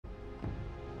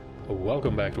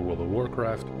Welcome back to World of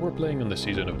Warcraft. We're playing on the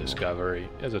Season of Discovery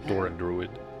as a Tauren Druid.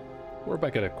 We're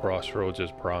back at a crossroads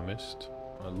as promised.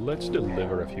 Let's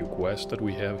deliver a few quests that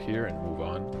we have here and move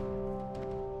on.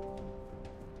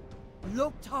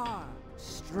 Loktar,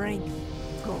 strength,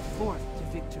 go forth to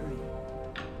victory.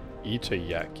 Eat a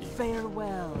yaki.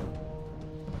 Farewell.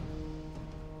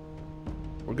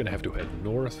 We're gonna have to head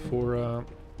north for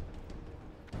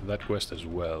that quest as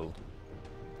well.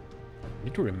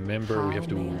 Need to remember we have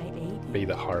to pay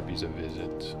the Harpies a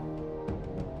visit.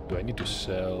 Do I need to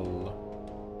sell?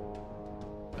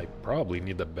 I probably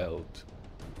need a belt.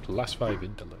 Plus 5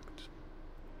 intellect.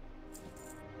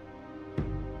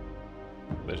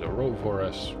 There's a robe for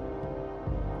us.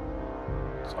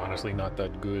 It's honestly not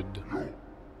that good.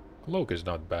 Cloak is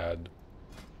not bad.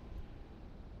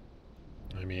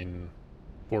 I mean,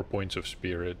 4 points of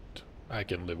spirit. I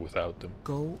can live without them.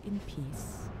 Go in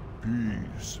peace.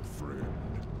 Peace, friend.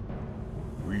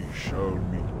 We shall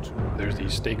meet. There's the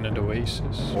stagnant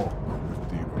oasis. Walk with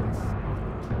the earth.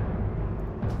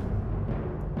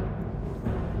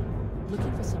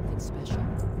 Looking for something special?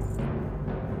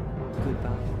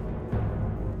 Goodbye.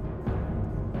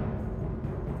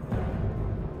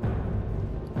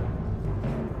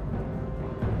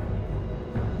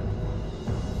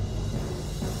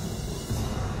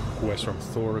 Quest from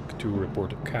Thork to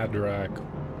report to Kadrak.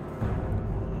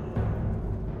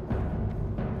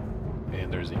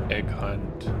 And there's the egg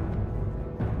hunt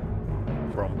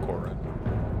from Koran.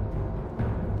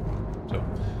 So,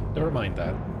 never mind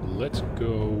that. Let's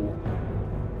go.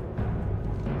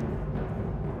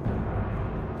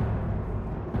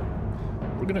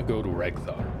 We're gonna go to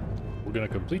Regtha. We're gonna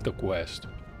complete the quest.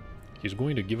 He's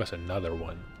going to give us another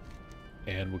one.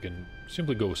 And we can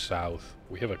simply go south.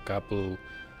 We have a couple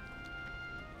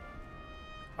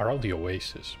around the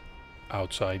oasis,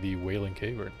 outside the Wailing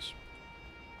Caverns.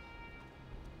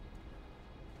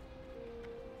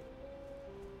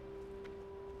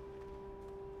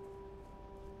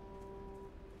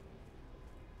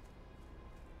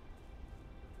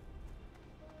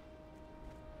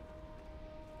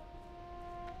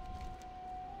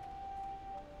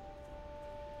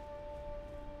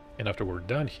 And after we're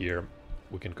done here,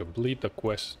 we can complete the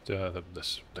quest, the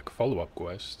follow-up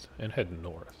quest, and head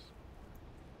north.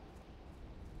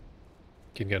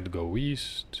 Can go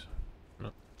east.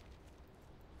 No.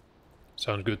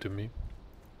 Sounds good to me.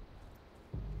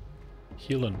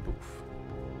 Heal and poof.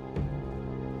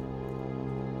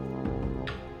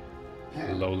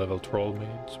 Low-level troll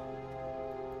maids.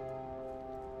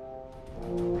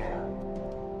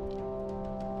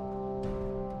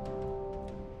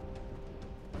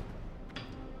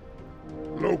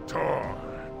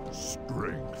 Loktar,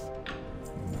 strength.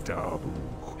 Dabu,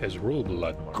 Ezreal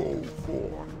Bloodmark. go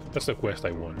forth. That's the quest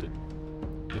I wanted.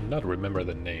 Did not remember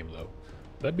the name though.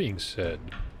 That being said,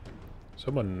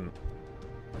 someone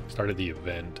started the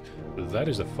event. That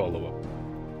is a follow-up.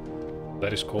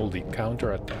 That is called the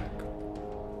counter-attack.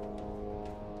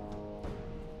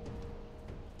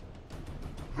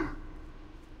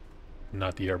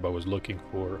 Not the herb I was looking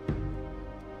for.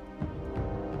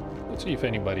 Let's see if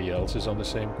anybody else is on the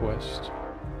same quest.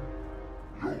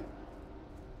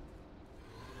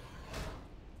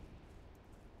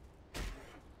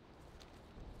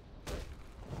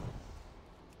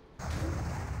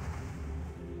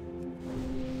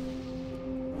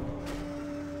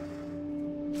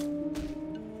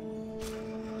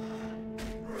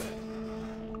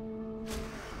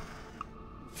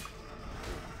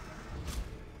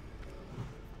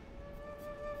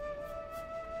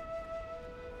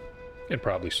 Can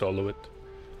probably solo it.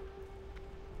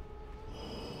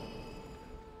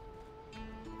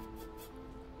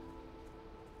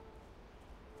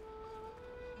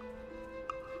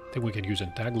 I think we can use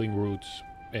entangling roots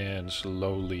and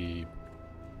slowly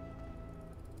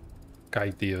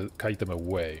kite them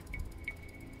away.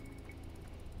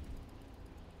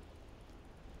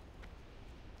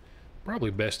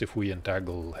 Probably best if we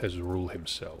entangle Ezreal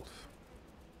himself.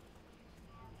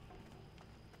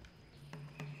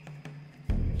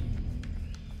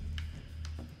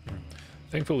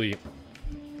 Thankfully,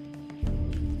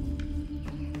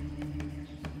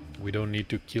 we don't need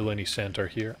to kill any centaur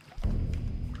here.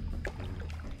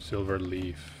 Silver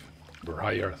leaf,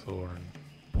 briar thorn.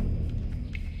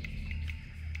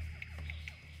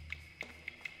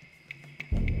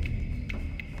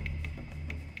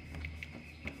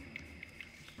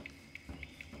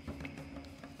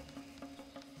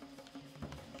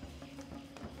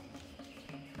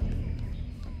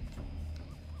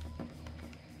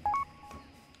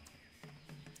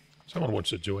 Someone wants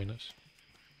to join us.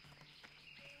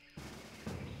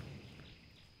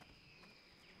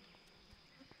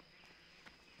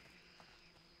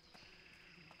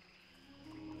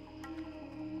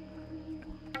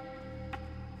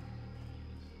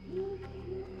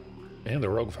 And the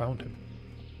rogue found him.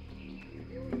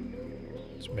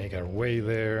 Let's make our way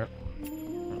there.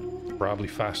 Probably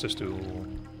fastest to...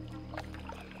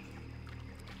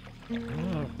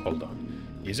 hold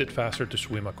on. Is it faster to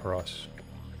swim across?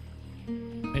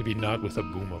 Maybe not with a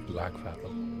boom of Black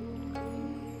Fathom.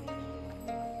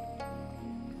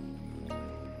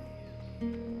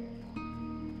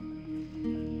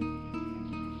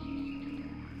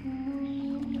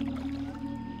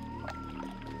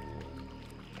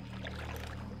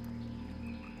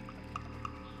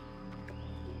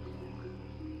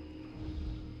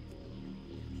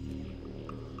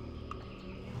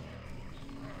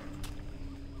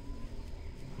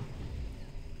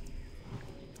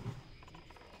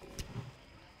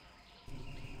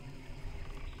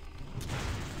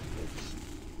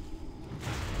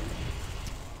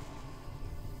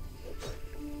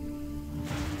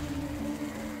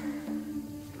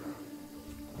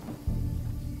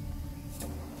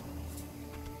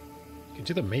 You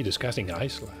can see the maid is casting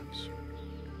ice slabs.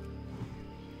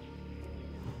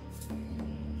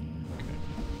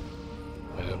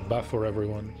 Okay. Buff for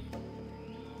everyone.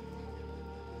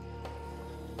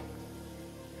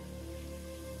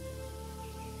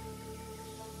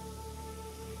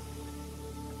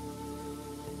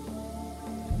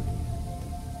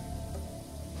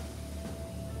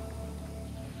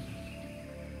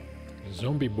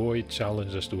 Zombie boy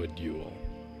challenged us to a duel.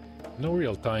 No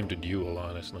real time to duel,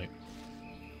 honestly.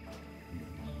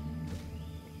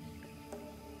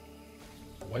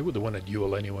 Why would I want to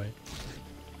duel anyway?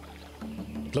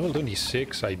 At level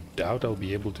 26, I doubt I'll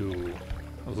be able to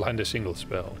land a single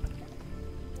spell.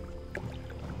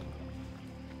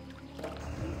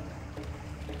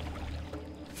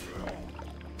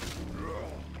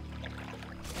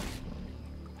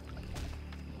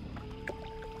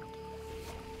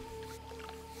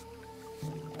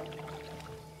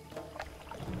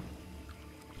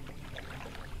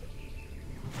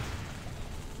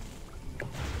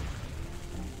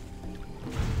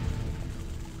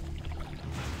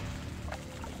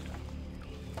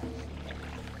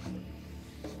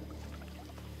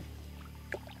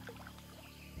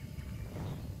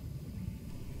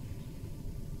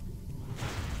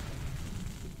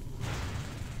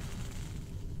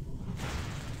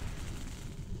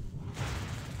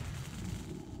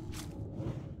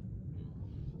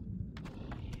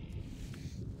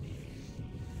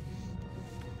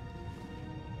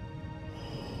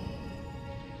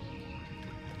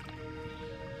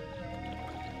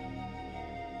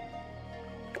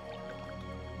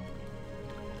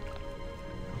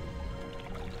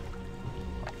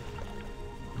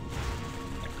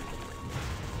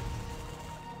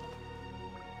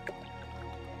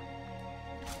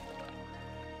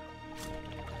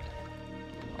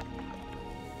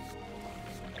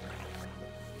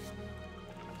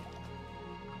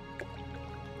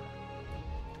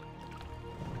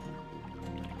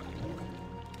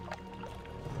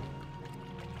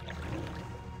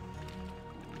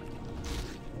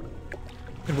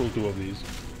 can roll 2 of these.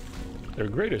 Their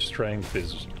greatest strength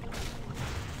is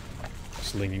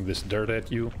slinging this dirt at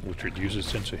you, which reduces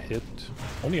sense of hit.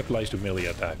 Only applies to melee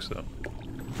attacks though.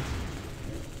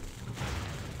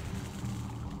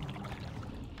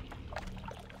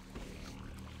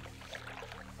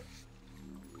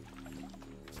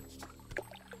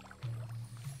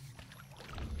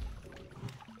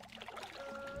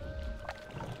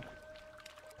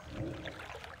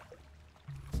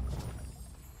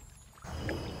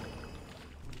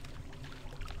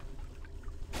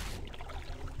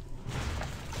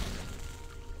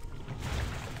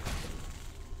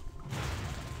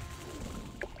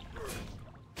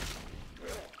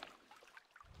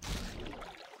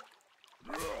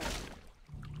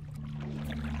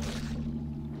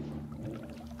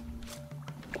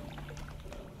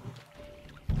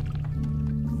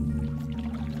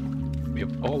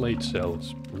 All 8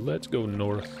 cells. Let's go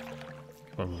north.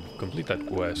 Complete that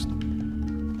quest.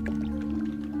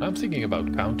 I'm thinking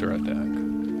about counterattack.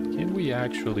 Can we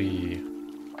actually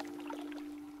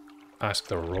ask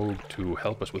the rogue to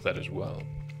help us with that as well?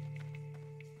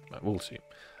 We'll see.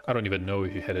 I don't even know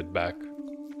if he headed back.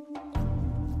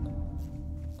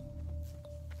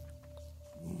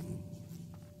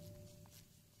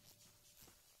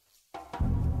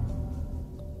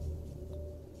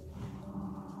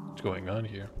 What's going on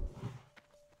here?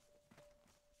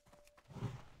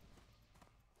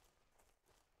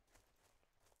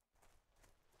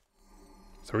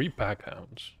 Three pack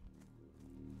hounds.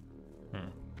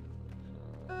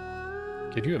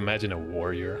 Can you imagine a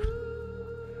warrior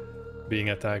being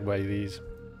attacked by these?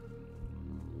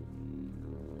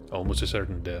 Almost a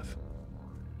certain death.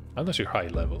 Unless you're high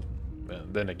level.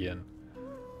 Then again,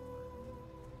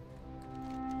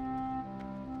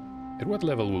 At what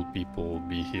level will people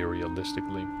be here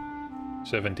realistically?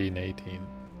 17, 18.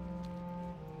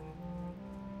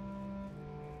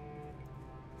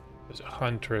 There's a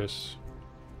huntress.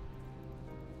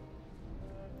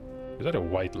 Is that a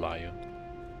white lion?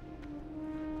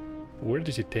 Where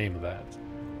does he tame that?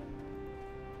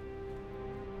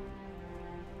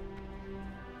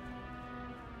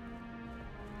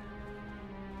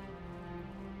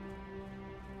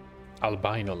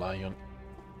 Albino lion.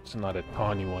 It's not a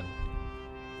tawny one.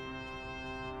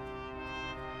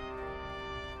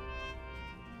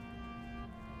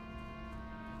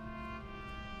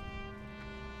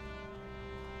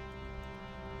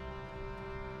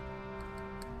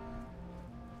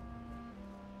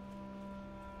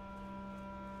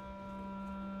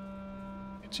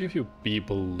 See a few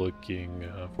people looking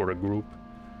for a group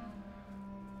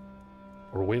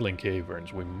or whaling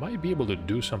caverns. We might be able to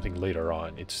do something later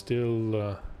on. It's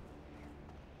still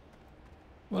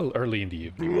well, early in the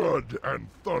evening. Blood and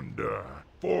thunder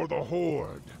for the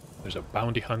Horde. There's a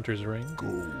bounty hunter's ring.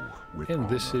 Go with And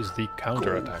this honor. is the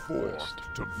counterattack Go forth quest.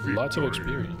 to Lots of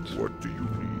victory. experience. What do you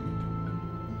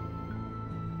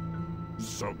need?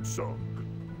 Sub-sub.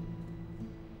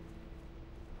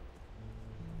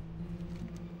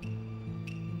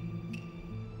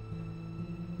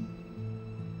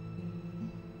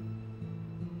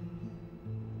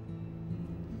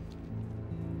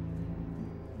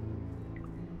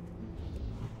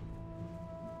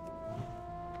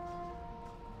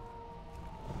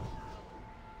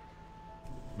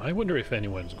 I wonder if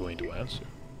anyone's going to answer.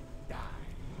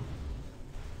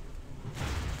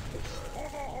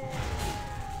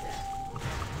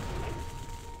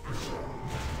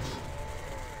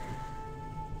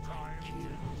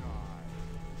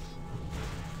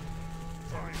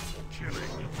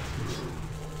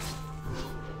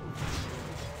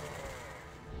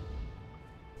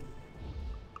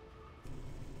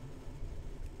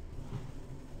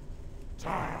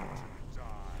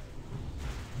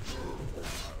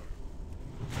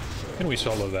 Can we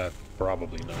solo that?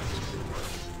 Probably not.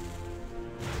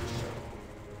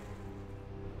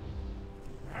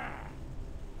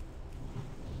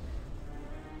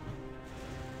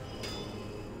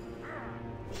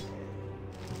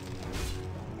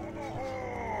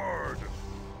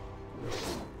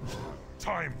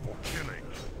 Time for killing.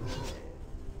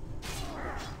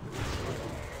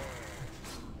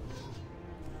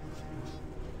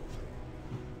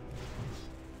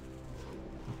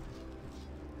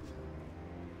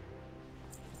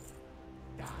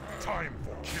 Time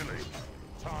for killing.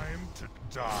 Time to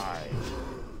die.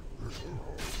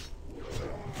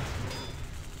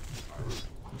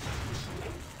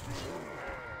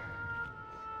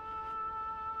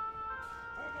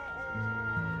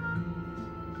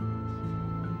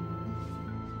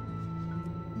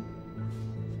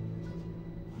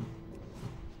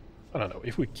 I don't know.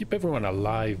 If we keep everyone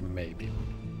alive, maybe.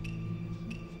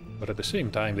 But at the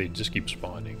same time, they just keep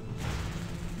spawning.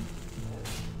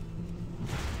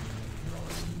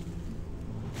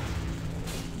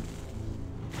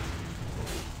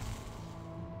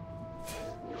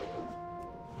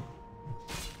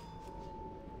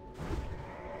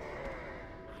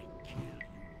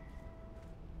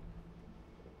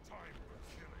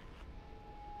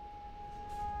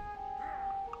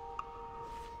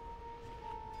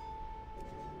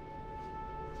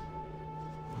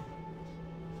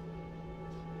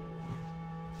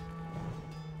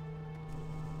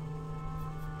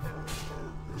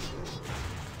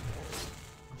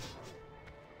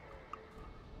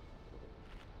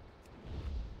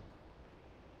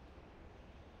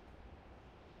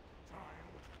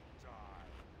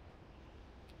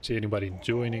 See anybody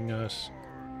joining us?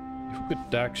 If we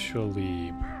could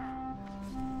actually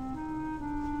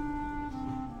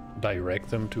direct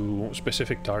them to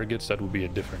specific targets, that would be a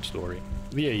different story.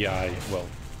 The AI, well,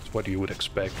 it's what you would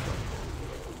expect from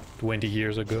 20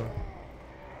 years ago.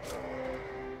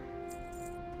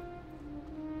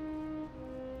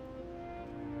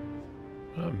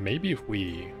 Maybe if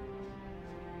we...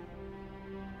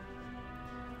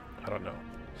 I don't know.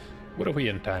 What if we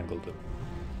entangled them?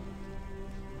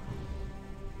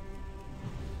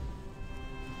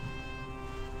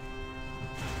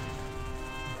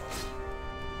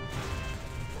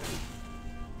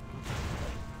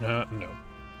 No.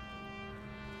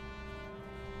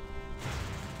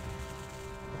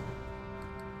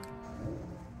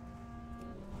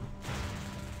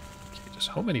 Okay, just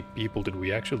how many people did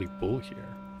we actually pull here?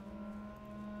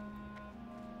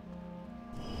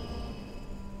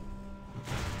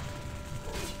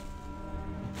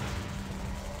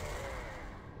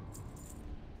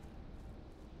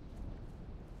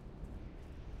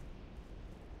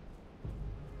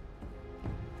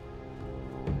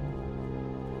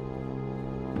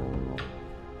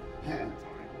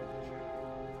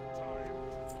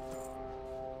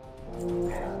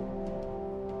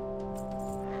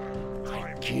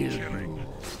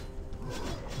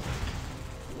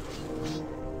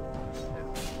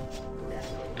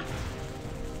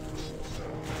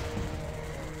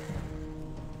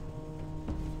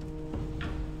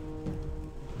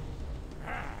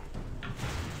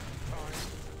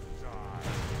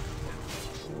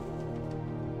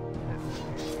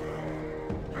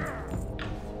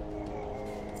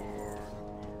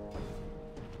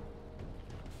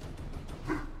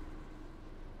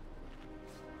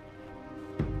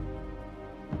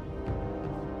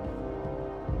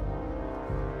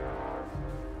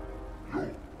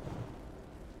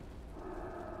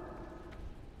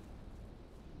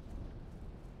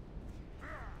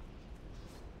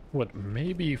 What,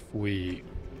 maybe if we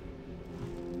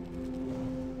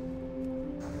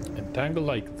entangle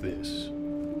like this.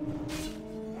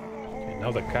 Okay,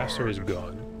 now the caster is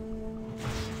gone.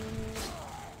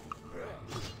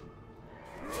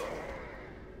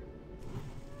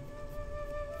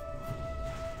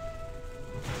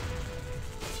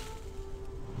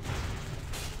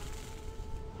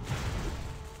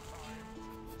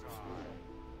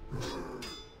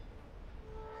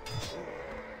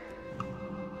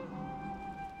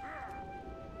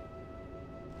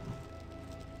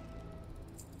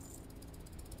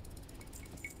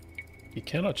 He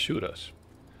cannot shoot us.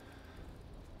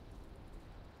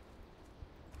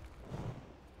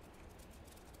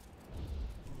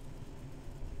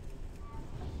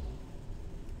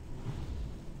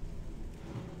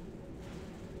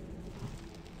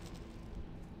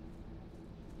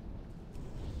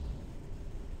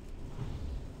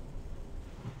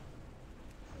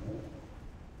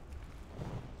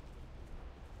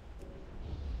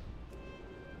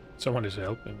 Someone is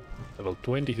helping. Level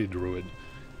 20 Druid.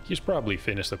 He's probably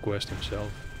finished the quest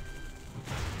himself.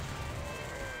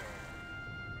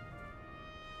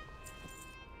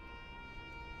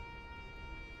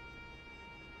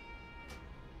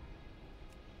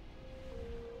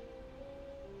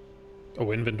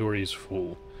 Oh, inventory is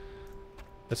full.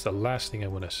 That's the last thing I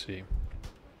want to see.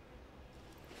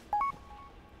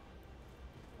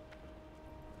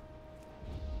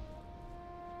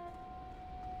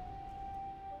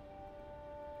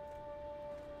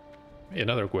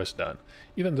 Another quest done.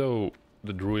 Even though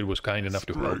the druid was kind enough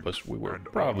to help us, we were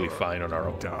probably fine on our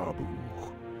own. Dabu,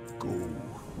 go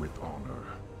with honor.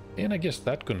 And I guess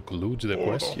that concludes the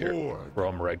quest here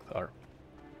from Regthar.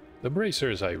 The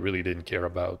bracers I really didn't care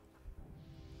about.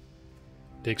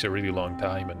 Takes a really long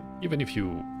time, and even if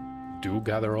you do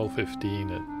gather all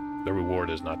 15, the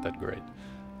reward is not that great.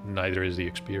 Neither is the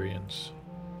experience.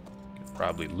 You can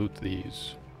probably loot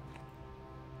these.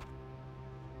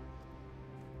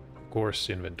 Of course,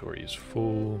 inventory is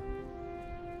full.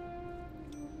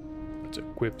 Let's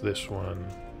equip this one.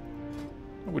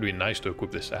 It would be nice to equip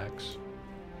this axe.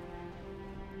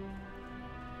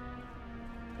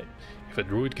 If a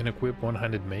druid can equip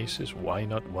one-handed maces, why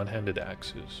not one-handed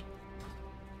axes?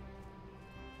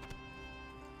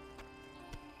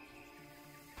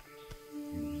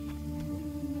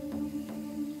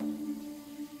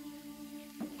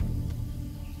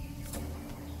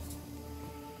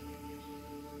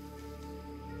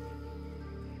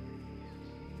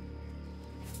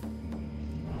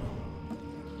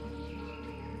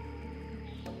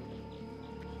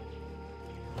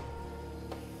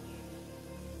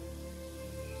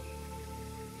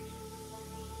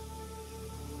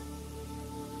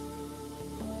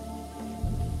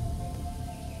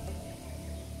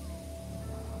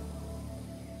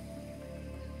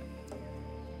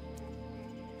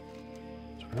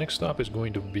 Next stop is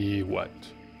going to be what?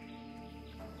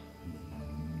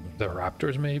 The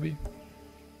raptors, maybe?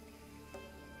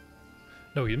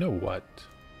 No, you know what?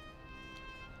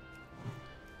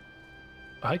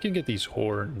 I can get these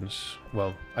horns.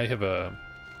 Well, I have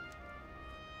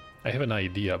an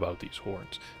idea about these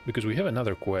horns, because we have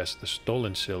another quest, the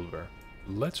Stolen Silver.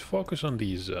 Let's focus on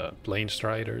these Plain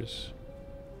Striders.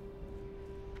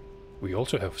 We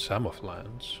also have Samoth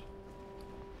lands.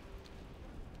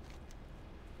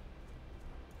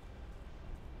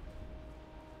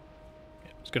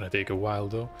 It's gonna take a while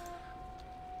though.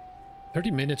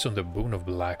 30 minutes on the Boon of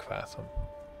Black Fathom.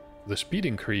 The speed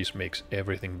increase makes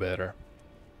everything better.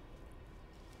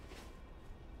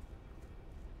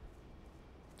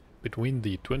 Between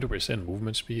the 20%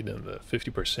 movement speed and the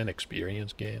 50%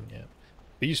 experience gain, yeah.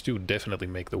 These two definitely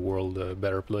make the world a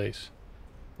better place.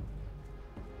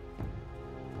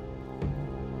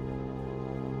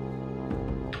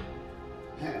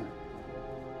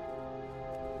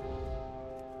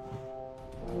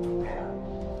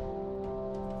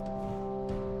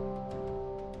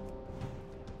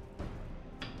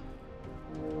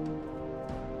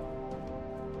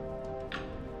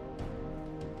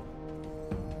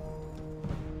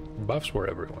 Buffs for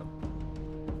everyone.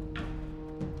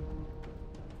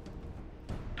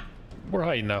 We're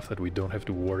high enough that we don't have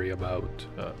to worry about...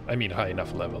 I mean high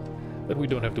enough level that we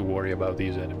don't have to worry about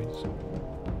these enemies.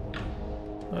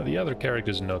 The other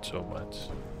characters not so much.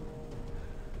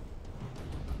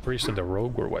 Priest and the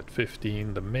Rogue were what,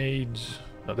 15? The Mage...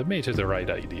 Now the Mage has the right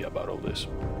idea about all this.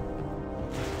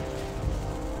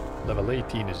 Level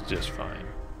 18 is just fine.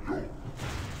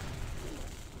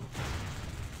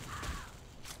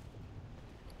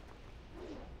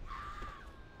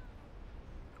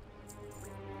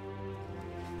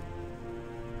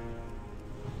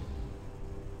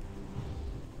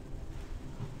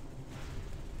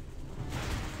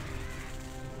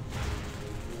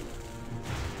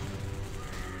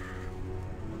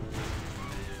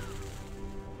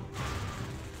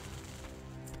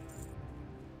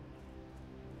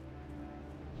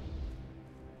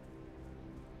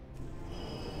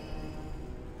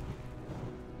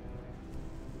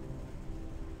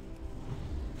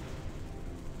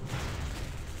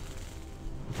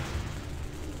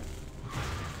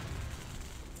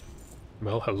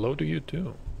 Well, hello to you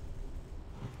too.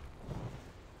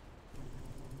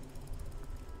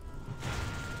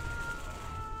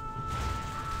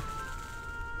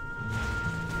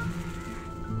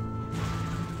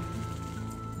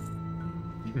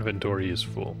 Inventory is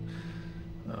full.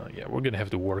 Yeah, we're gonna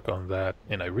have to work on that,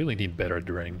 and I really need better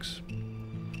drinks.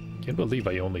 Can't believe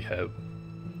I only have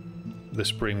the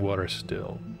spring water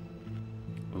still.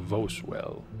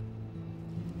 Voswell.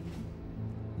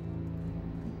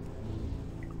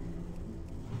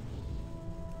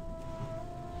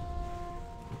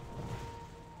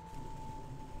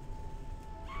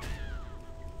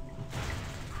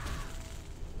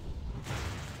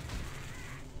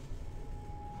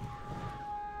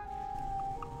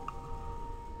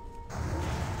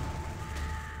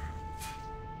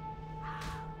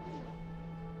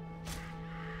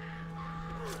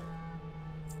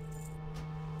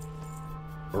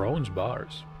 Bronze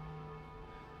bars.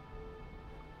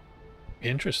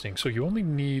 Interesting. So you only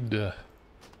need...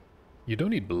 you don't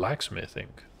need blacksmithing.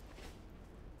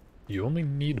 You only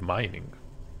need mining.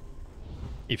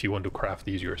 If you want to craft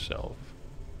these yourself.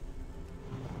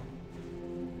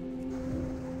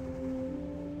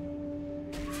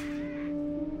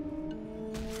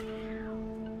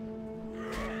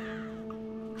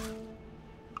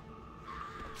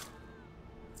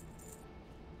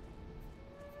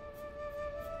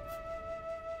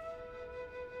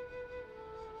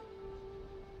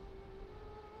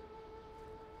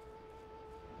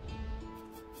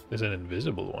 There's an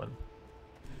invisible one.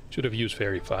 Should have used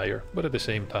Fairy Fire, but at the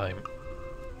same time...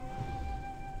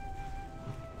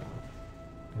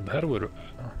 that would...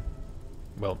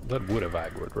 well, that would have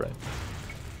aggroed, right?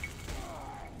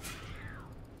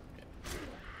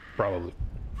 Probably.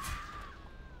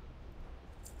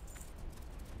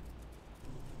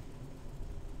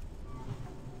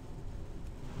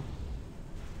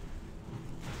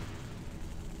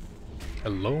 A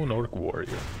lone orc warrior.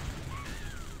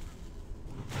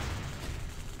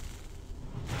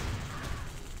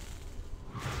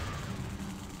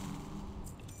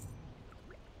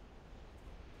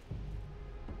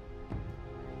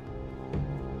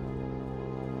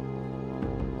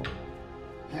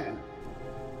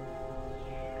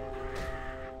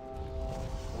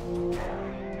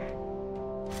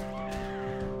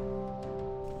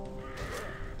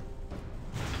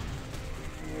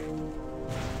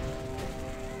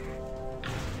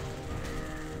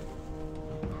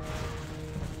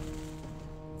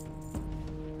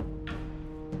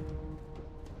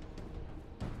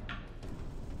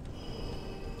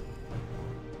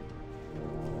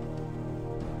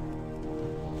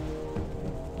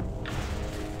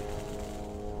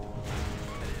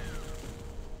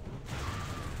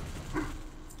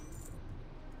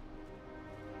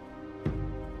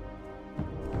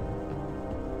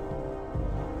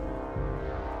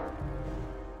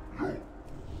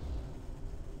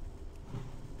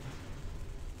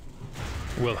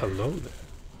 Well, hello there.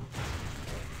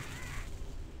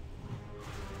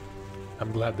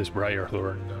 I'm glad this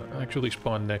Briarthorn actually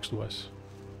spawned next to us.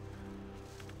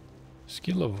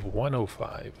 Skill of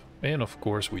 105. And of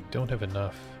course, we don't have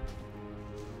enough.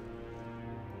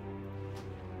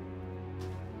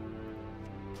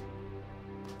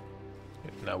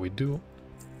 Now we do.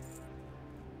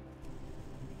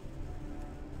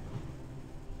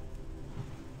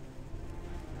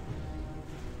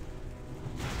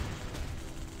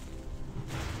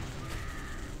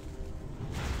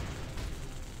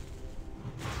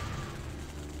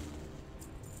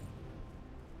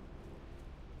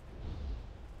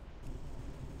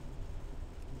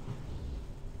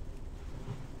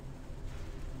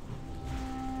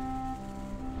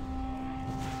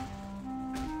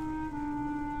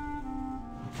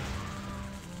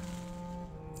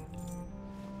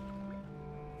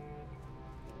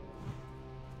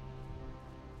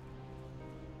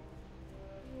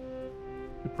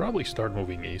 Probably start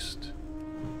moving east.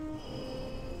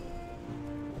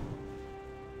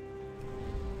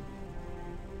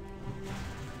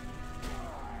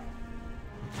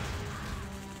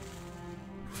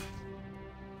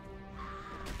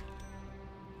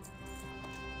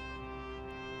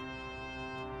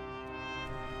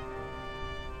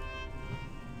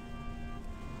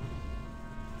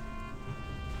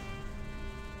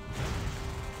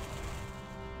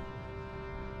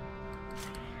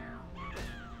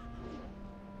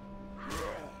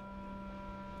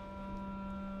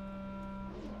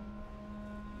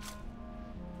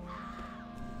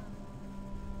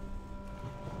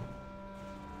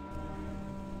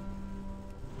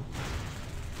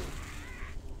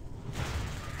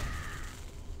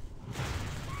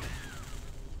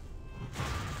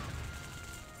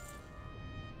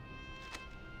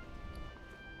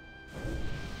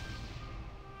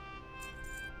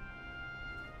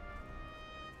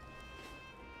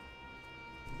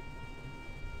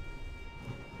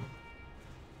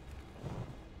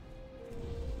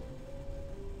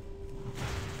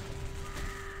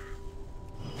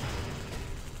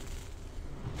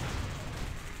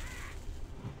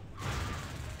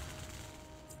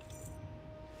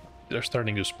 They're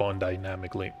starting to spawn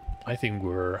dynamically. I think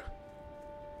we're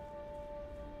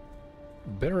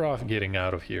better off getting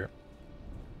out of here.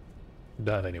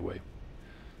 That anyway.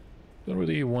 Don't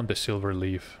really want the silver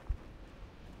leaf.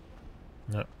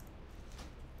 No.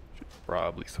 Should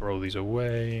probably throw these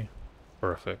away.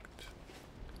 Perfect.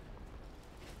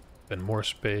 Then more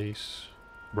space.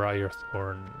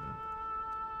 Briarthorn.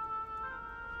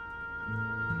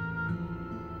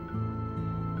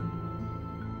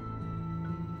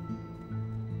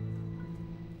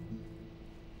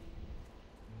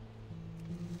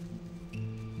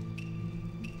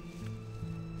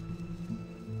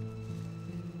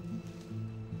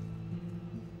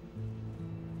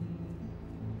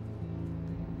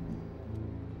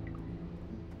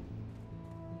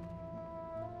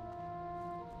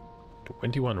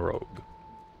 "21 rogue."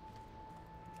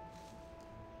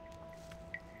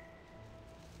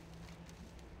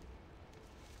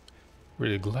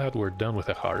 Really glad we're done with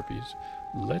the harpies.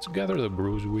 Let's gather the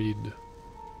bruiseweed.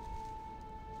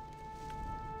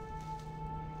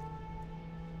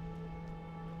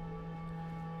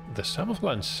 The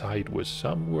Samothlan site was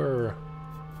somewhere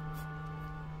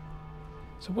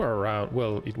around,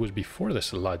 well, it was before the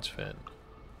Sludgefen.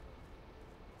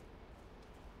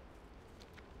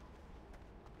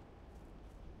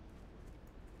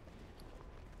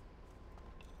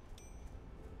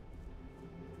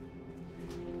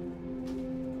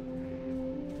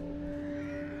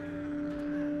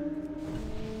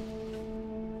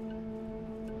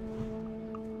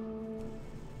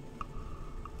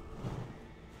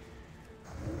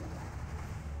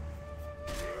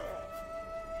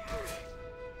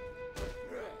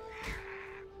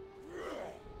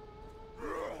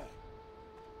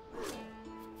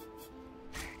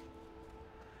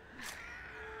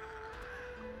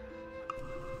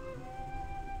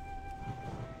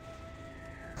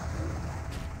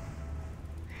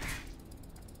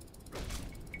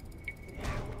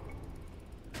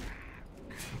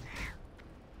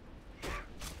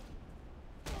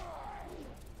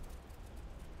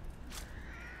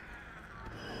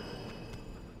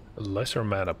 Lesser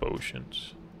mana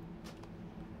potions.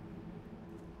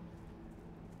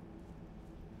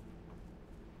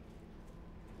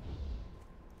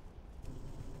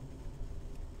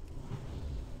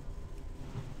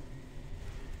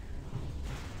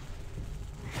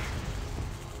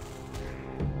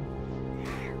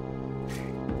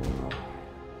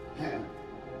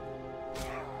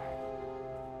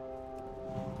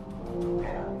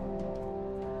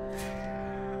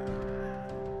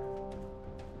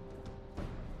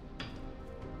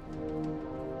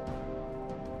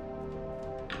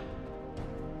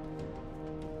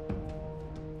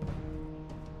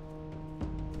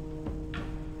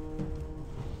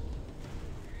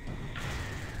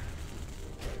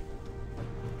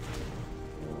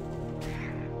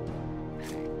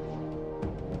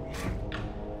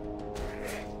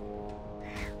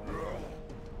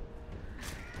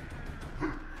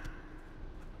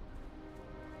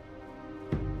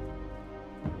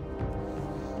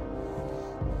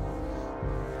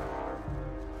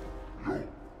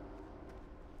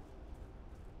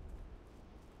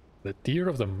 The Tear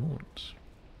of the Moons.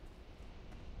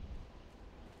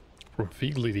 From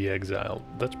Feegly the Exile.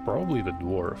 That's probably the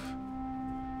dwarf.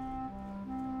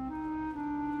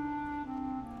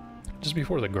 Just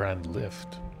before the Grand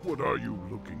Lift. What are you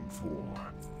looking for?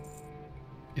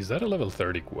 Is that a level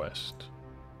 30 quest?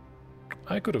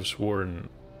 I could have sworn...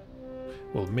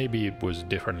 Well, maybe it was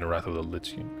different in Wrath of the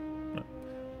Lich King. No,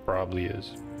 probably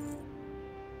is.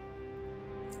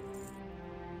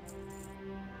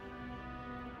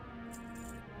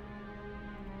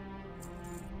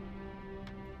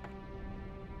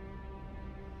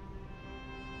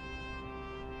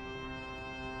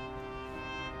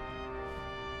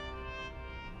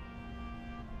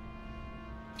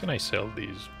 Can I sell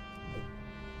these?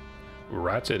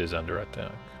 Ratchet is under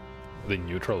attack. The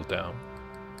neutral town.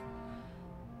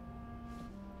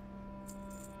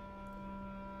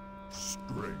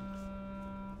 Strength.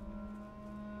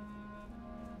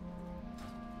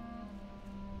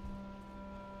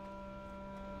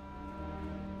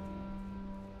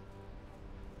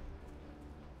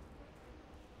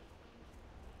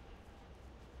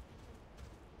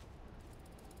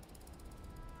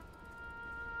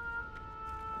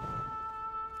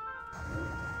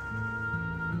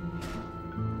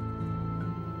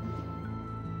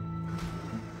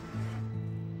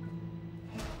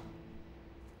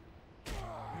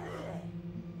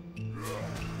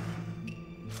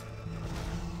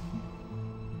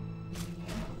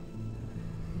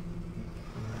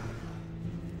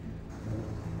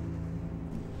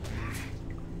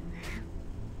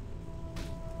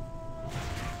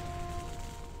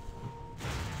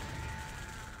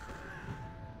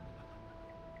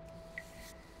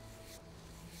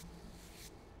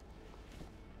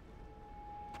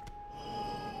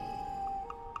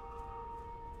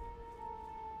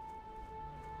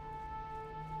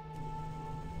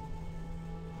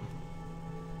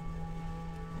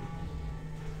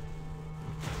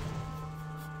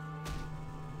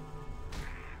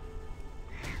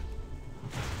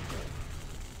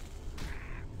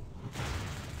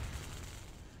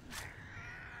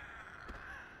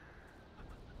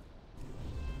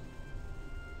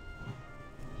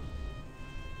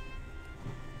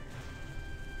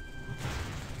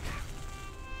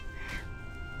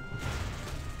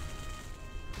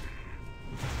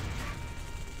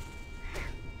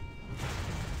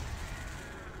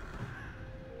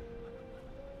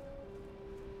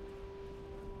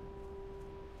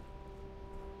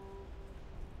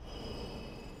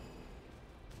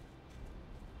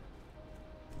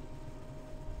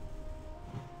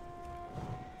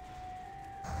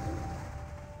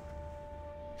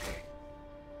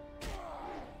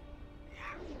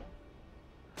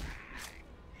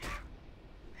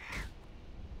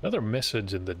 Another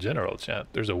message in the general chat.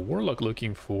 There's a warlock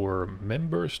looking for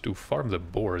members to farm the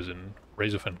boars in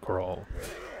Razor and Crawl.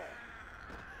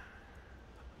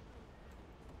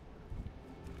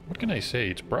 What can I say?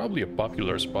 It's probably a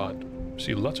popular spot.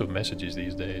 See lots of messages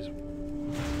these days.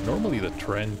 Normally the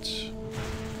trends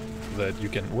that you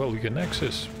can, well, you can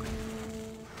access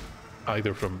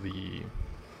either from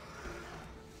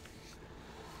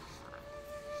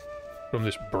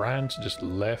this branch just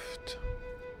left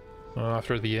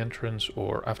after the entrance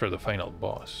or after the final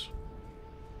boss.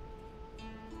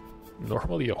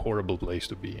 Normally a horrible place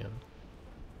to be in.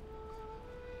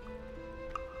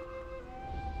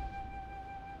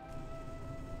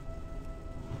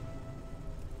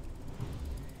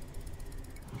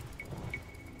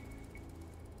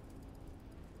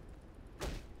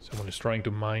 Someone is trying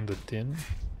to mine the tin.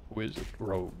 Wizard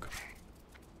rogue.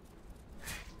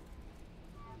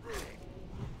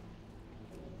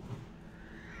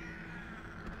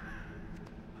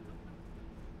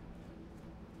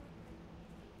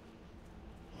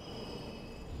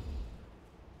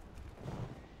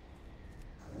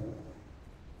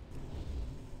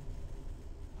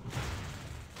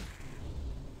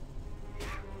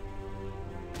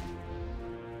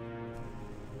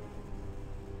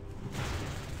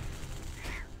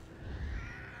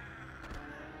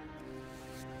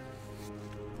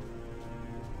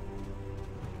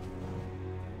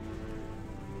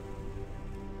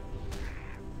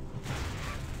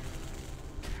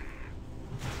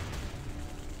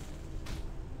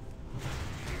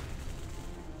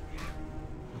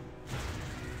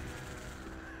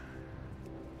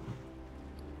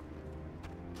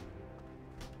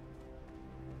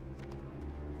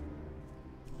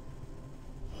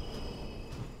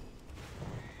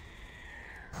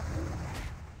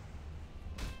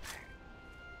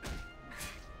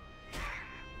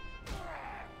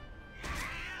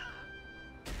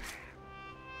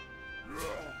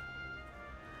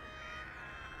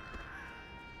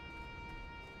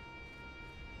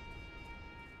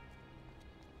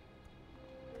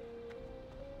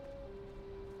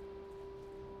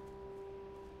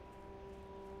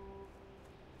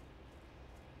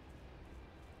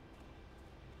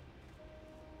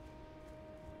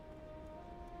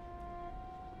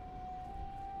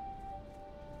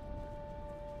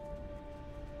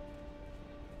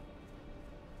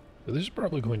 So this is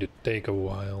probably going to take a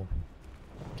while.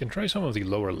 Can try some of the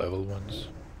lower level ones.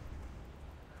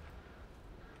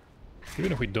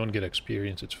 Even if we don't get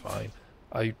experience, it's fine.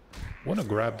 I want to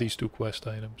grab these two quest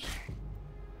items.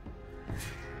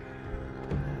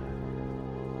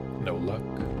 No luck.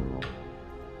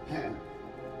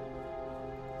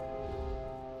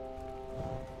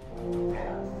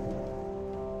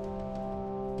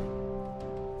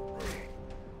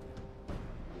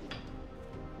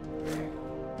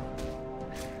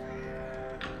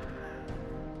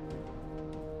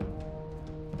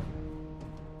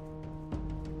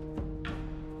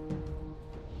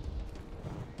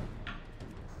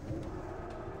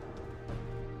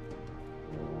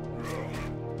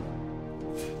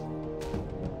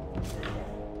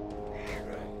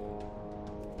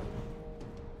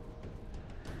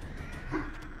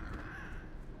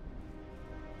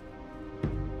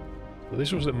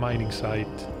 This was the mining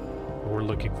site we're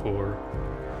looking for.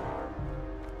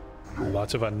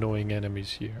 Lots of annoying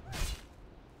enemies here.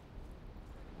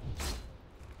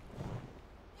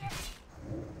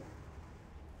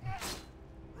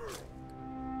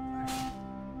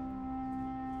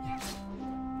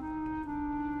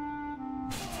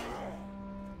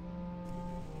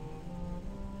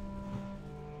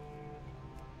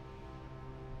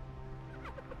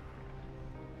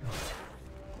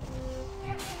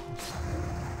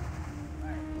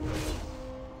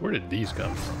 Where did these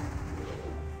come from?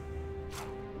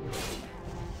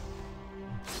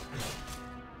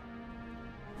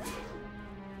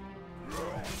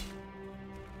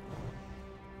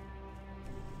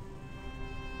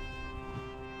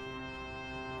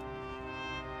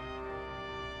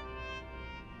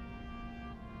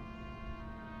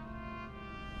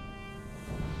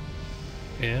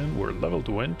 And we're level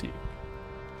 20.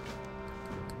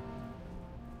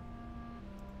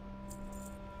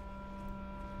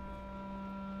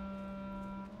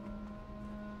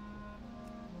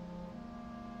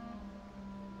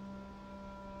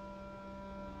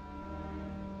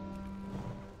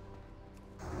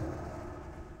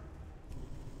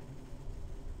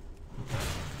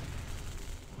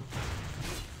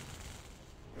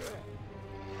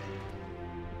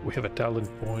 We have a talent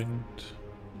point.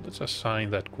 Let's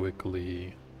assign that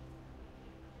quickly.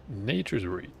 Nature's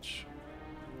Reach.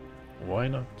 Why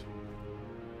not?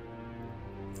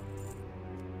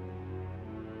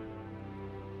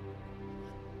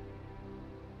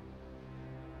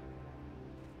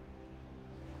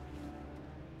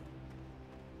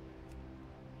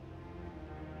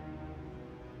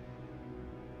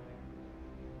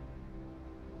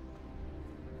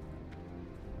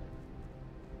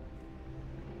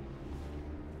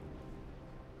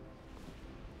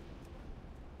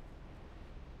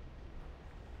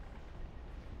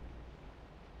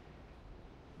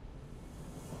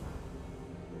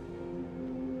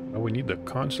 Oh, we need the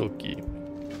console key.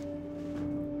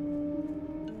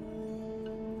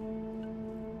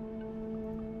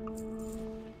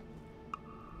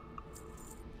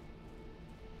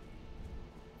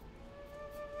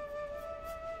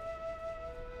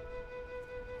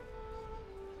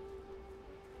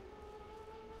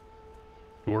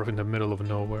 Dwarf in the middle of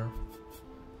nowhere.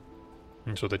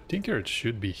 And so I think it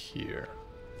should be here.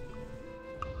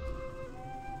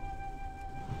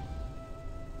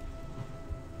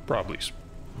 Probably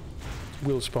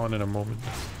will spawn in a moment.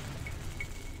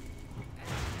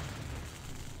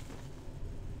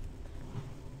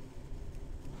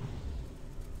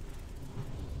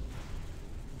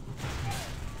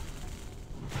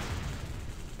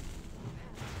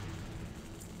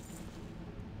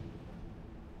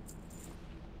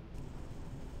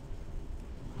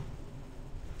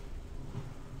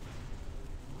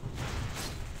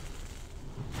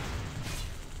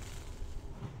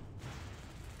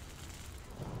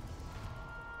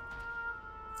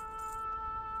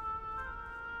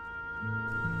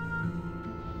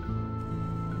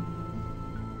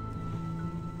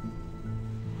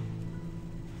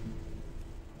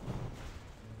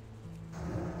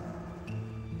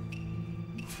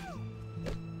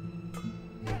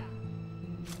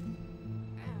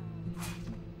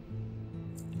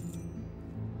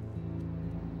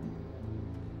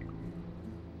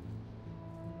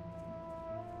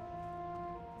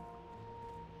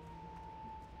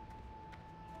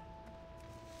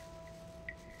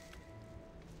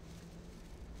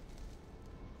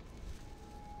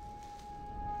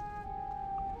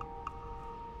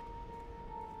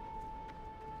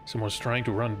 Someone's trying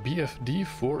to run BFD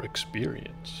for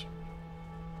experience.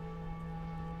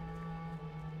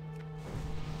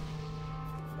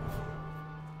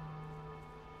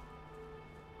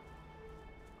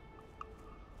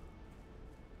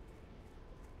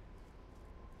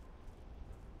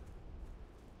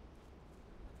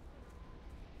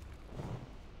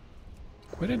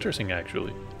 Quite interesting,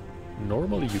 actually.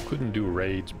 Normally you couldn't do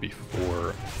raids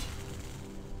before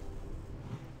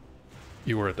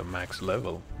you were at the max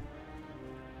level.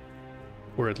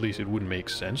 Or at least it would make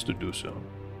sense to do so.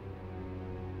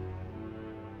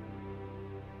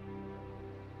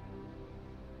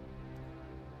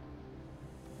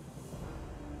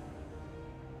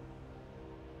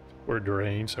 Or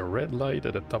drains, a red light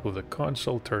at the top of the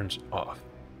console turns off.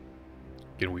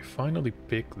 Can we finally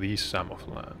pick these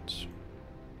Samophlands?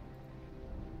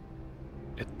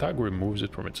 A tag removes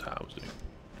it from its housing.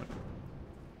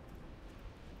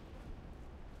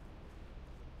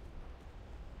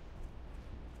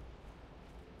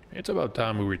 It's about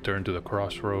time we return to the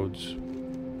crossroads.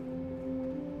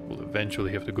 We'll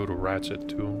eventually have to go to Ratchet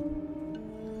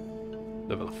too.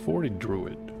 Level 40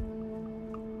 Druid.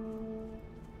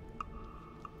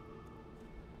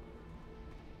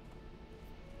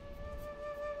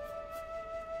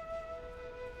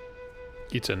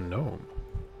 It's a gnome.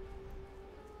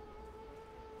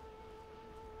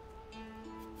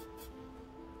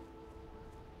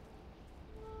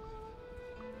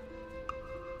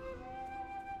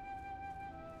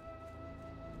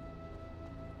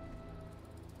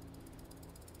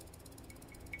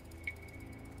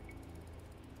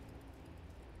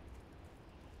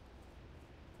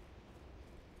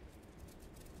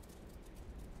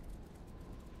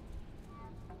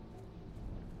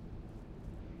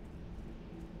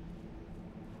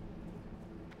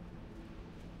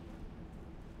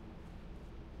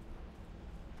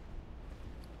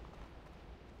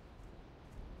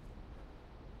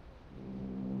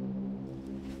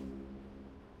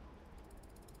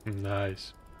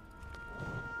 Nice.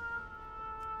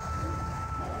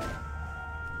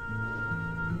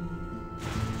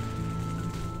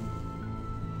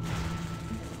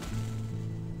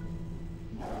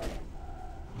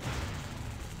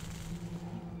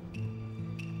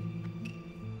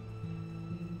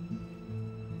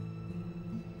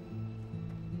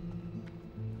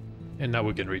 And now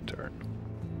we can return.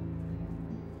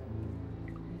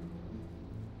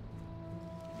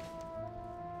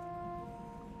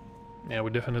 Yeah, we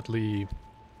definitely...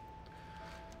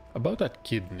 About that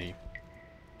kidney.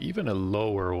 Even a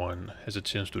lower one has a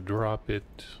chance to drop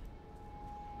it.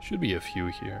 Should be a few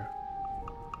here.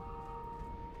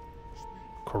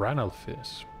 Coronal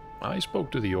Fizz. I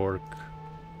spoke to the orc.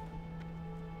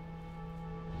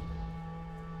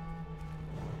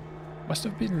 Must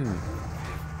have been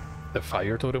the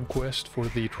Fire Totem quest for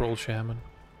the Troll Shaman.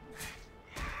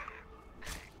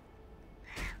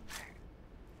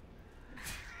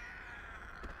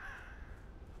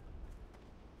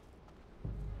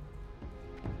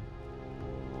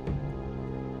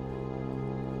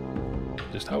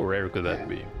 Just how rare could that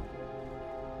be?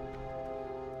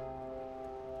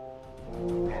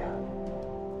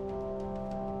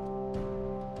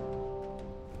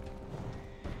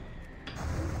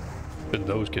 But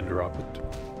those can drop it.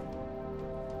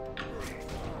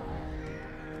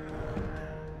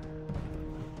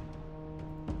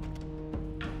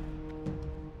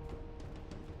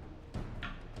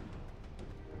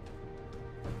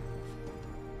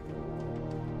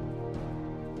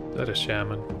 That is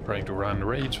Shaman trying to run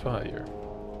Rage Fire.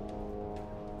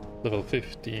 Level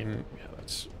 15, yeah,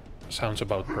 that sounds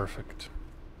about perfect.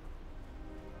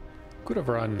 Could have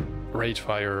run Rage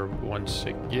Fire once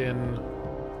again,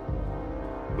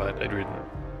 but I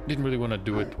didn't really want to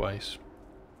do it twice.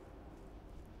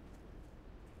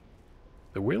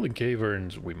 The Wailing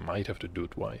Caverns we might have to do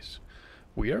twice.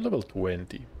 We are level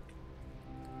 20.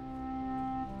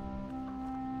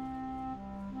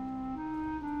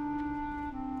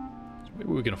 So maybe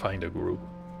we can find a group.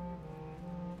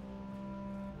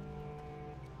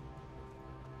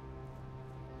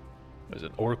 There's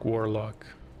an Orc Warlock.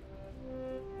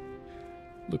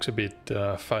 Looks a bit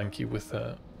funky with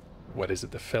what is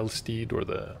it, the Fell Steed or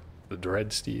the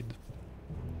Dread Steed?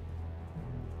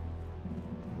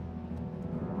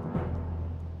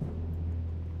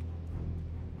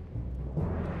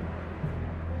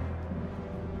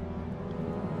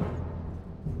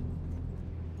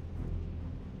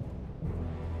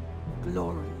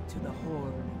 Glory to the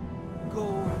Horde. Go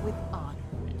with honor.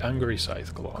 The Angry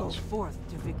Scythe Go Claws. forth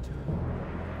to victory.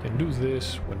 Can do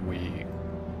this when we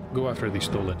go after the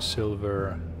stolen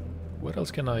silver. What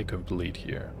else can I complete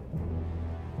here?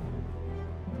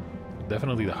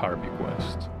 Definitely the Harpy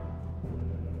quest.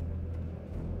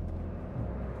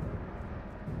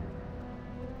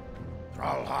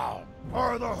 Trallhal,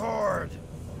 for the Horde!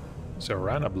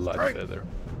 Serana Bloodfeather.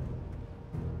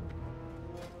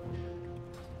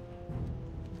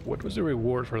 What was the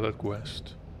reward for that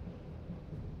quest?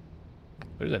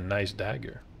 There's a nice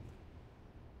dagger.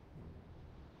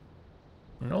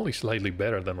 And only slightly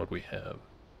better than what we have.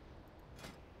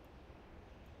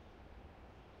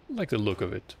 I like the look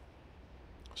of it.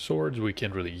 Swords we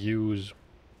can't really use.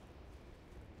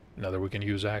 Now that we can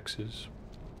use axes.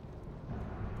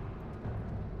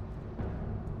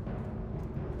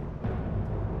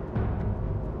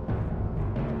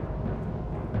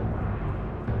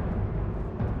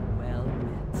 Well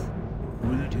met.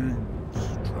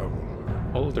 Greetings,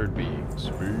 traveler. Altered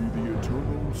beings. May the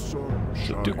eternal sun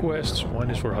So shine. 2 quests, one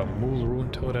is for Hamul Rune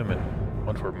Totem and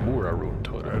one for Mura Rune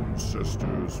Totem.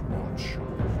 Ancestors watch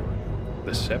over you.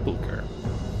 The Sepulchre.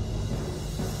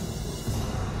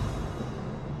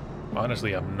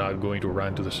 Honestly, I'm not going to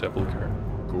run to the Sepulchre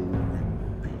Go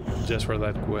in peace. just for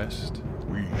that quest.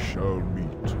 We shall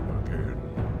meet again.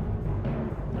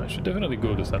 I should definitely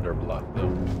go to Thunder Bluff though.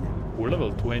 We're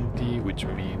level 20, which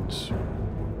means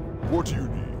What do you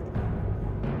need?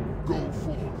 Go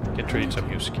forth. can trade some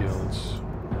new skills.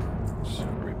 So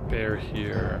repair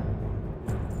here.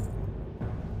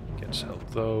 Can sell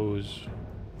those.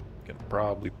 Can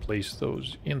probably place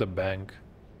those in the bank.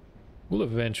 We'll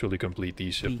eventually complete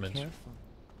these Be shipments. careful.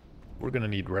 We're gonna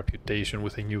need reputation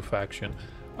with a new faction.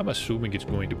 I'm assuming it's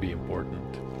going to be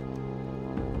important.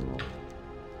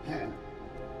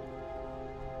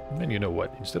 And you know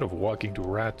what? Instead of walking to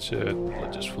Ratchet,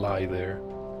 let's just fly there.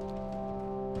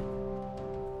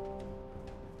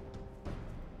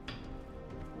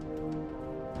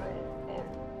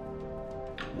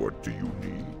 What do you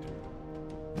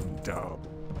need? Dab.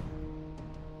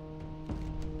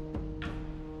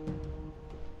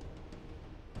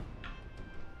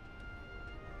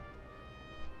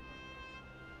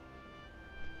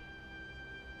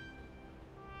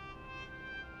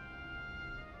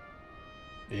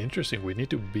 Interesting, we need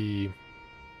to be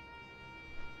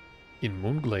in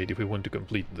Moonglade if we want to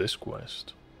complete this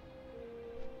quest.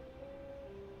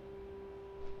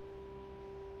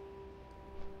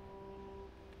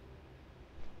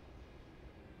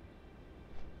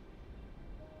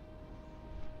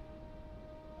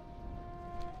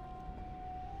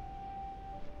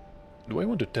 Do I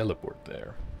want to teleport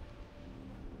there?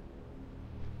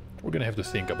 We're gonna have to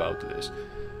think about this.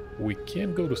 We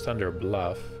can go to Thunder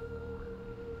Bluff.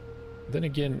 Then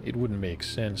again, it wouldn't make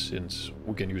sense since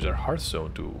we can use our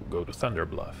Hearthstone to go to Thunder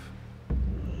Bluff.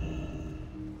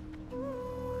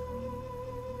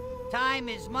 Time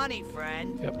is money,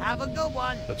 friend. Yep. Have a good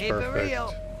one. That's Keep it perfect.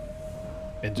 real.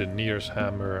 Engineer's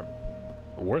Hammer.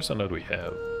 Worst on that we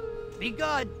have. Be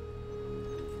good.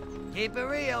 Keep it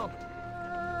real.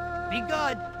 Be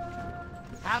good.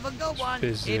 Have a good one. Keep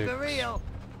it Physics. real.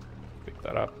 Pick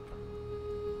that up.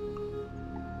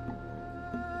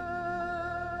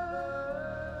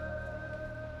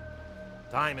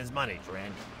 Time is money,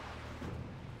 friend.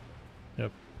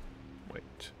 Yep.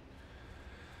 Wait.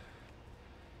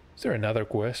 Is there another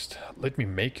quest? Let me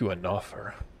make you an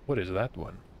offer. What is that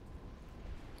one?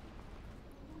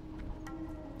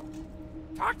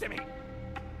 Talk to me.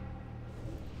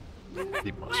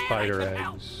 Demon spider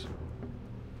eggs.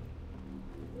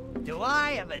 Do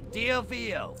I have a deal for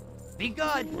you? Be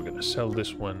good. We're gonna sell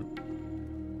this one.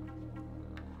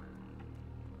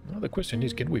 Now the question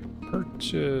is, can we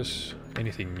purchase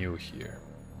anything new here?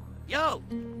 Yo,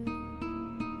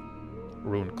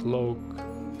 Rune cloak.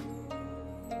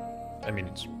 I mean,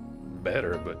 it's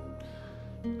better, but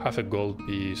half a gold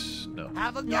piece. No.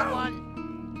 have a good one.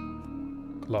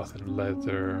 Cloth and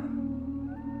leather.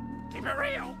 Keep it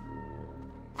real.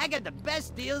 I got the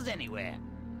best deals anywhere.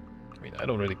 I mean, I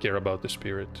don't really care about the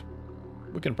spirit.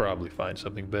 We can probably find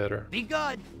something better. Be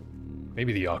good.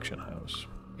 Maybe the auction house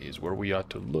is where we ought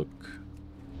to look.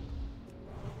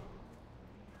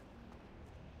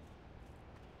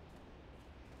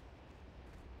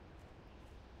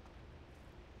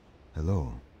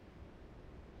 Hello.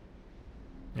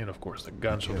 And of course, the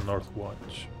guns of the North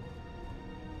Watch.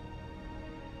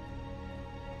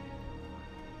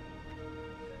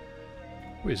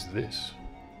 Who is this?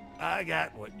 I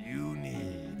got what you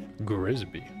need.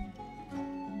 Grisby.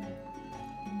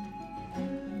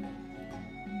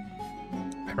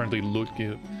 Apparently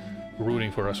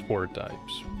rooting for us 4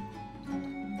 types.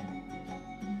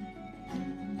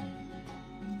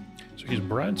 So he's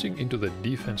branching into the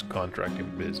defense contracting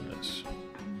business.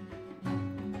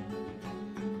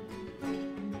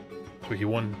 So he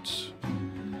wants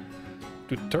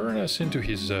to turn us into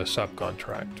his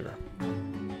subcontractor.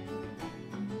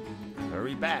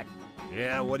 Hurry back.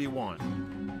 Yeah, what do you want?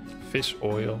 Fish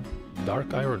oil,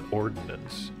 dark iron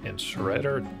ordnance, and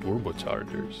shredder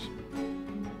turbochargers.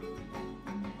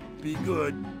 Be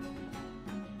good.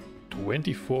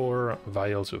 24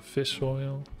 vials of fish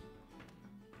oil.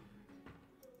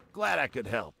 Glad I could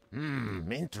help.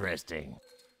 Interesting.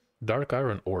 Dark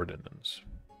iron ordnance.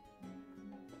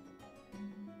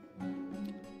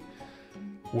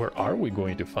 Where are we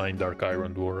going to find dark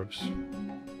iron dwarves?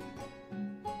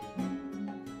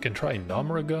 We can try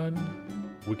Nomragun.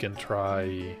 We can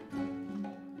try...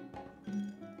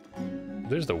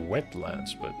 There's the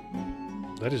wetlands, but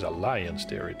that is Alliance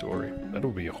territory. That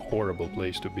would be a horrible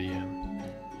place to be in.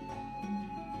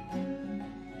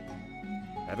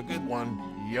 Have a good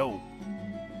one. Yo.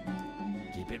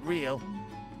 Keep it real.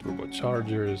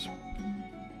 Turbochargers.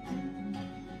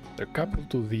 They're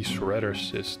coupled to these shredder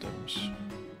systems,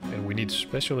 and we need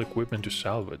special equipment to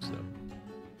salvage them,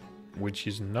 which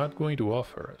he's not going to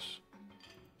offer us.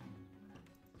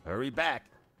 Hurry back.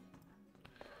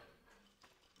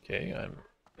 Okay, I'm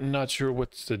not sure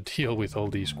what's the deal with all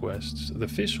these quests. The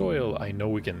fish oil I know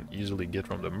we can easily get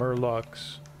from the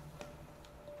Murlocs.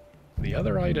 The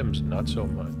other items, not so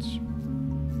much.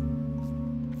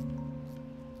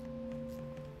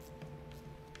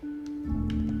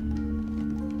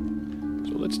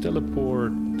 So let's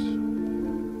teleport.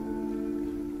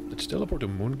 Let's teleport to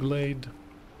Moonglade.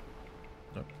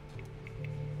 No.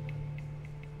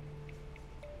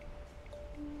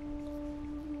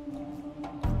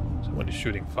 Someone is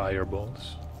shooting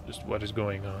fireballs. Just what is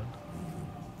going on?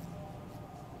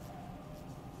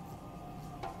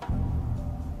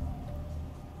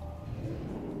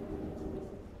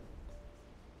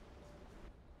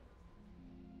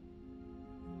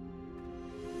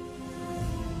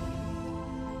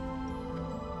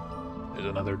 There's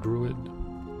another druid.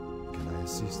 Can I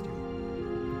assist you?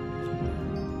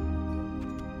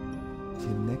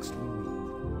 Till next we meet.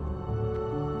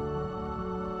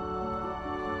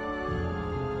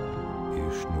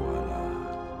 Ishnuala.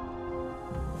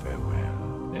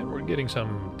 Farewell. Yeah, we're getting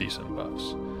some decent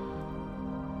buffs.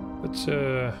 But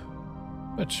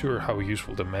not sure how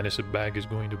useful the Menacid bag is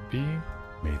going to be.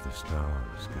 May the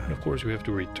stars And guide of course we have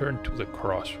to return to the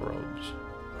crossroads.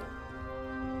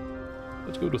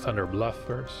 Let's go to Thunder Bluff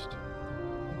first.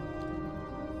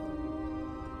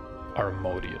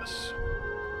 Armodius.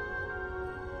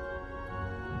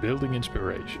 Building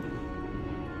inspiration.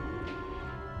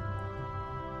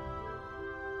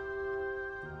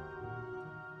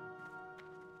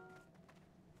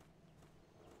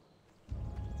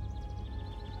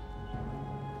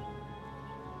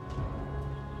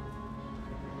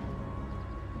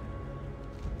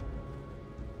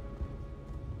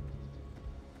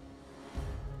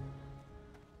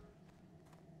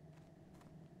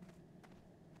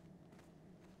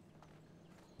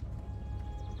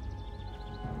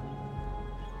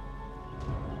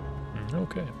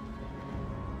 Okay.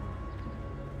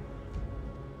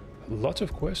 Lots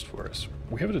of quests for us.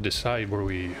 We have to decide where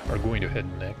we are going to head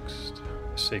next.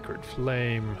 Sacred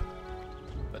Flame.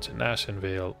 That's an Ashen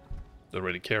Veil. Don't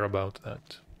really care about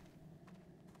that.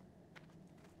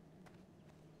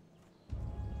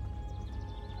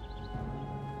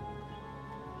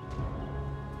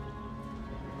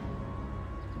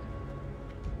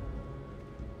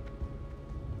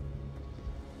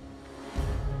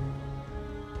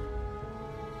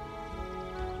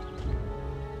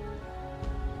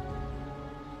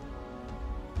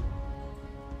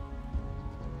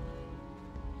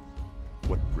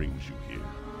 What brings you here?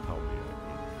 How may I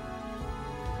aid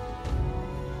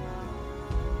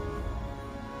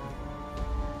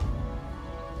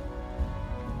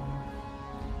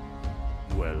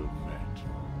you? Well met.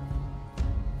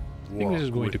 I think this is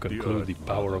going to conclude the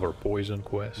power of our poison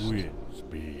quest. Winds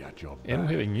be at your back. And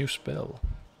we have a new spell.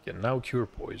 Can now cure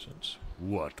poisons.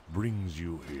 What brings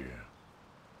you here?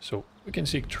 So we can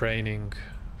seek training.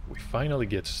 We finally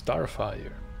get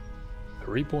Starfire.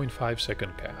 3.5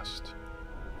 second cast.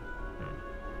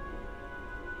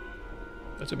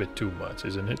 That's a bit too much,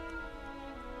 isn't it?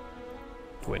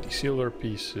 20 silver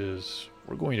pieces.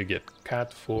 We're going to get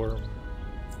cat form.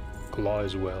 Claw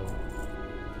as well.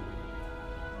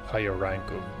 Higher rank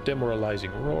of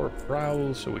demoralizing roar,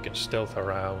 prowl, so we can stealth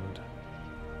around,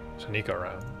 sneak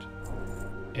around,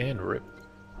 and rip.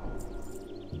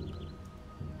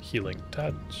 Healing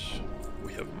touch.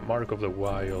 We have Mark of the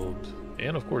Wild,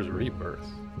 and of course Rebirth.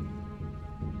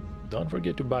 Don't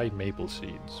forget to buy maple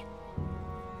seeds.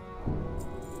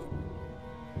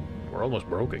 We're almost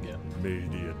broke again. May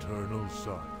the eternal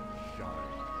sun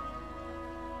shine.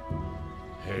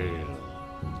 Hail,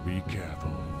 be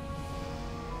careful.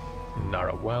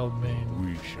 Nara Wildmane.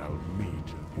 We shall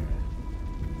meet again.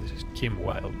 This is Kim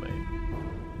Wildmane.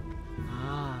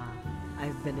 Ah,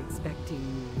 I've been expecting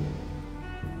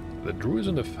you. The Druids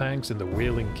and the Fangs in the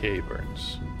Wailing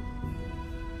Caverns.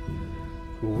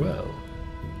 Well,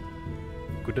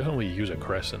 could definitely use a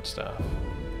Crescent Staff.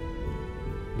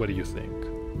 What do you think?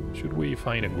 Should we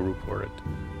find a group for it?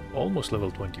 Almost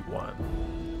level 21.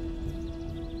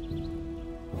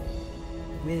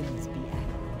 Winds be at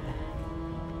your back.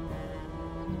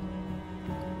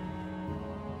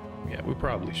 Yeah, we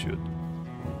probably should.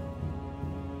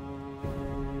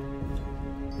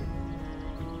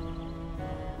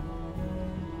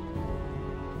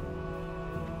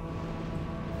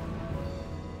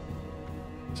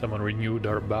 Someone renewed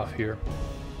our buff here.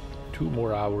 2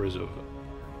 more hours of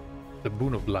the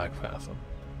Boon of Black Fathom.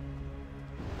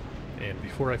 And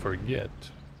before I forget,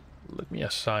 let me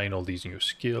assign all these new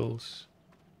skills.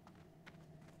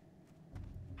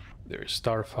 There's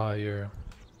Starfire.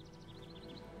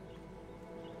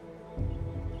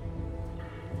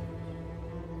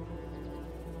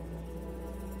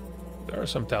 There are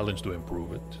some talents to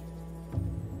improve it.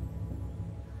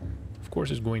 Of course,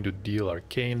 it's going to deal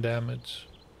arcane damage,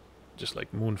 just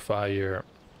like Moonfire.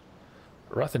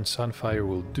 Wrath and Sunfire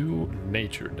will do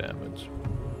nature damage.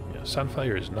 Yeah,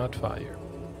 Sunfire is not fire.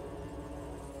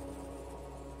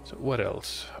 So what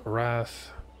else?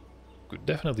 Wrath. Could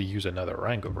definitely use another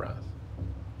rank of Wrath.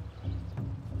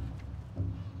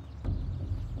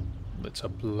 Let's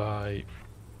apply.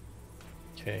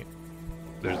 Okay.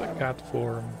 There's the cat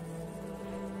form.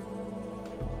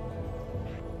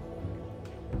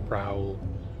 Prowl.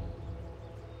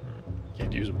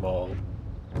 Can't use them all.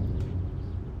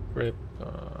 Grip.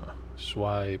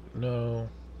 Swipe. No.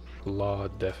 Claw.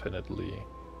 Definitely.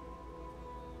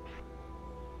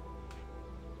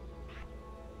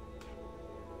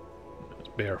 It's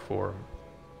bear form.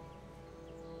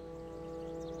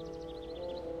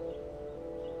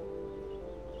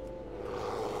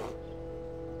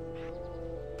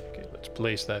 Okay, let's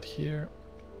place that here.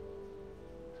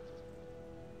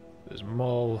 There's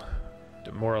Maul.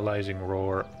 Demoralizing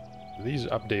Roar. These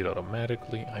update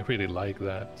automatically. I really like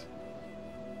that.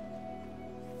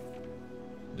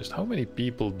 Just how many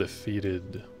people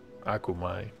defeated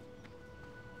Akumai?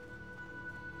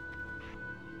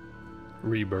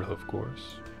 Rebirth, of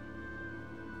course.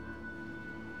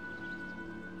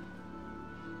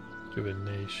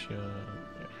 Divination.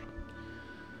 Yeah.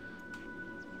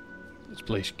 Let's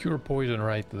place Cure Poison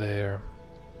right there.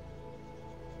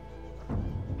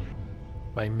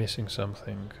 Am I missing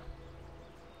something?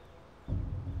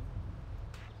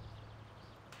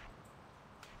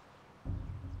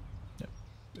 Yeah.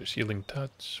 There's Healing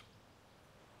Touch.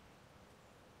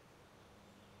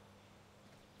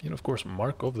 And of course,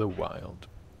 Mark of the Wild.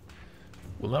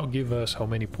 Will now give us how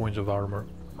many points of armor?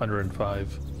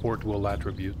 105 portable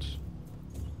attributes.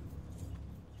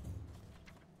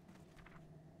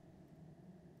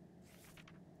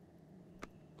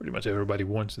 Pretty much everybody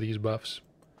wants these buffs.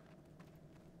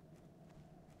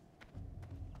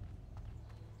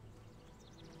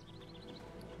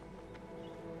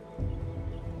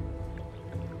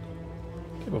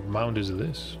 What type of mount is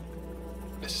this?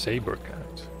 A saber cat.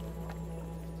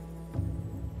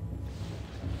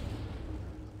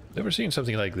 Never seen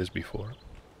something like this before.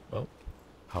 Well,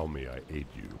 How may I aid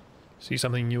you? see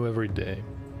something new every day.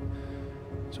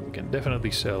 So we can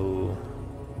definitely sell...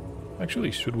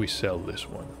 Actually, should we sell this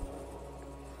one?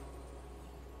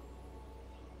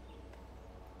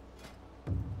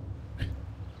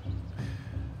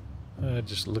 It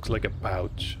just looks like a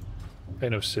pouch.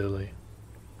 Kind of silly.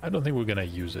 I don't think we're gonna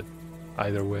use it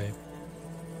either way.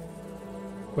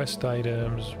 Quest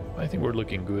items, I think we're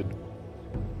looking good.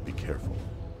 Be careful.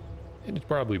 And it's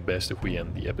probably best if we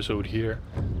end the episode here.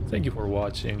 Thank you for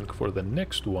watching. For the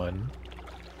next one,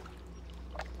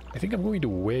 I think I'm going to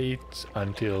wait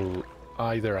until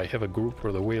either I have a group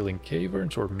for the Wailing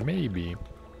Caverns, or maybe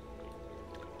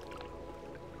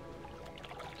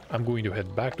I'm going to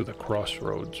head back to the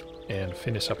Crossroads and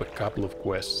finish up a couple of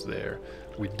quests there.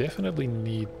 We definitely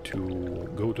need to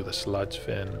go to the Sludge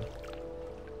Fen.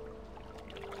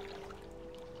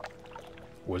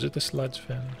 Was it the Sludge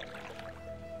Fen?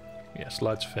 Yeah,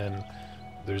 Sludge Fen.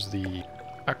 There's the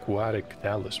Aquatic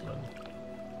Talisman.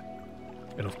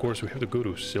 And of course we have to go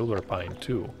to Silverpine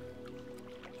too.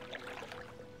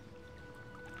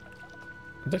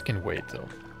 That can wait though.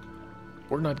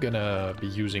 We're not gonna be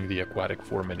using the aquatic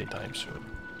form anytime soon.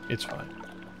 It's fine.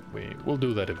 We'll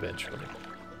do that eventually.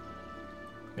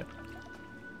 Yeah.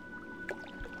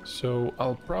 So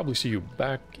I'll probably see you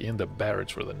back in the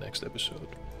barracks for the next episode.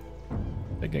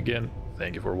 And again,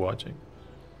 thank you for watching.